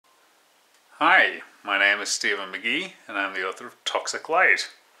Hi, my name is Stephen McGee and I'm the author of Toxic Light.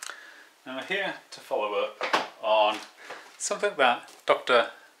 And I'm here to follow up on something that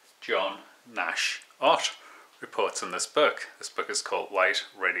Dr. John Nash Ott reports in this book. This book is called Light,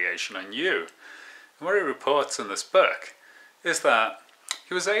 Radiation and You. And what he reports in this book is that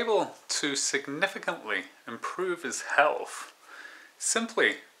he was able to significantly improve his health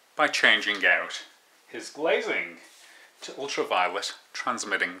simply by changing out his glazing to ultraviolet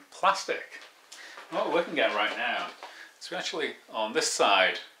transmitting plastic. And what we're looking at right now is we actually, on this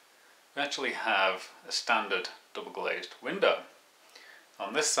side, we actually have a standard double glazed window.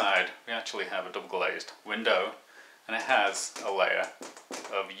 On this side we actually have a double glazed window and it has a layer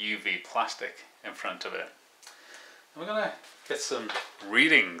of UV plastic in front of it. And we're going to get some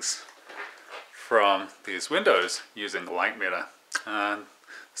readings from these windows using the light meter and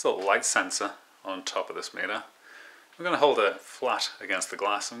this little light sensor on top of this meter. I'm going to hold it flat against the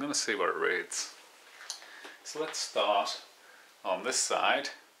glass. I'm going to see what it reads. So let's start on this side.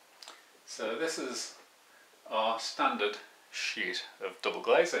 So this is our standard sheet of double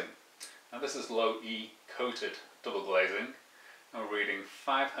glazing. And this is low E coated double glazing. And we're reading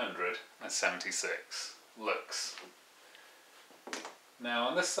 576 lux. Now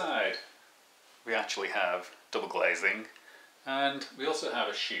on this side we actually have double glazing and we also have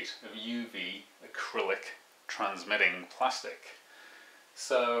a sheet of UV acrylic transmitting plastic.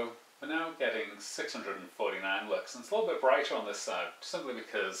 So we're now getting 649 lux, and it's a little bit brighter on this side simply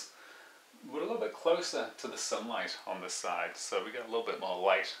because we're a little bit closer to the sunlight on this side, so we get a little bit more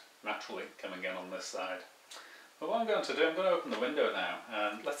light naturally coming in on this side. But what I'm going to do, I'm going to open the window now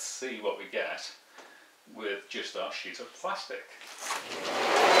and let's see what we get with just our sheet of plastic.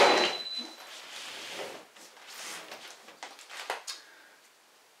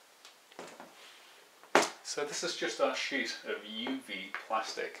 So this is just our sheet of UV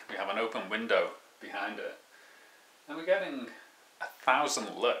plastic. We have an open window behind it and we're getting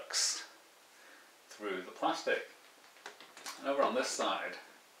 1,000 lux through the plastic. And over on this side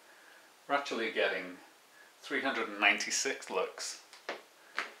we're actually getting 396 lux.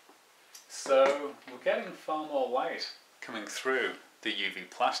 So we're getting far more light coming through the UV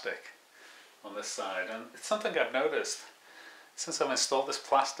plastic on this side, and it's something I've noticed since I've installed this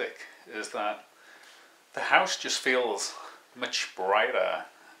plastic is that the house just feels much brighter.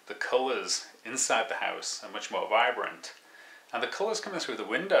 The colours inside the house are much more vibrant and the colours coming through the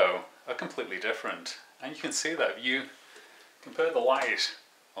window are completely different, and you can see that if you compare the light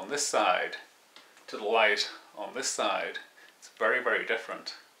on this side to the light on this side, it's very, very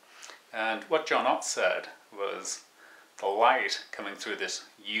different. And what John Ott said was the light coming through this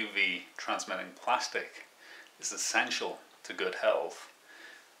UV transmitting plastic is essential to good health.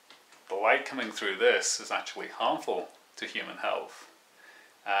 The light coming through this is actually harmful to human health,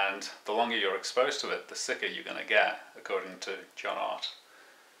 and the longer you're exposed to it, the sicker you're going to get, according to John Ott.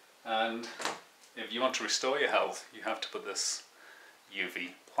 And if you want to restore your health, you have to put this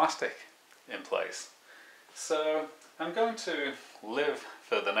UV plastic in place. So I'm going to live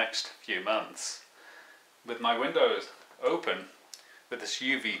for the next few months with my windows open with this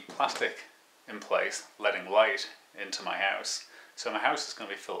UV plastic in place, letting light into my house. So my house is going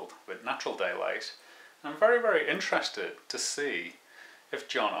to be filled with natural daylight. And I'm very, very interested to see if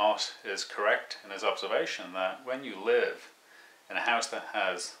John Ott is correct in his observation that when you live in a house that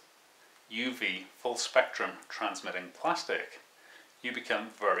has UV full spectrum transmitting plastic, you become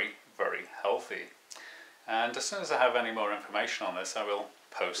very, very healthy. And as soon as I have any more information on this, I will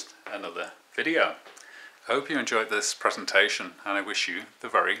post another video. I hope you enjoyed this presentation and I wish you the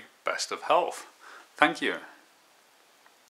very best of health. Thank you.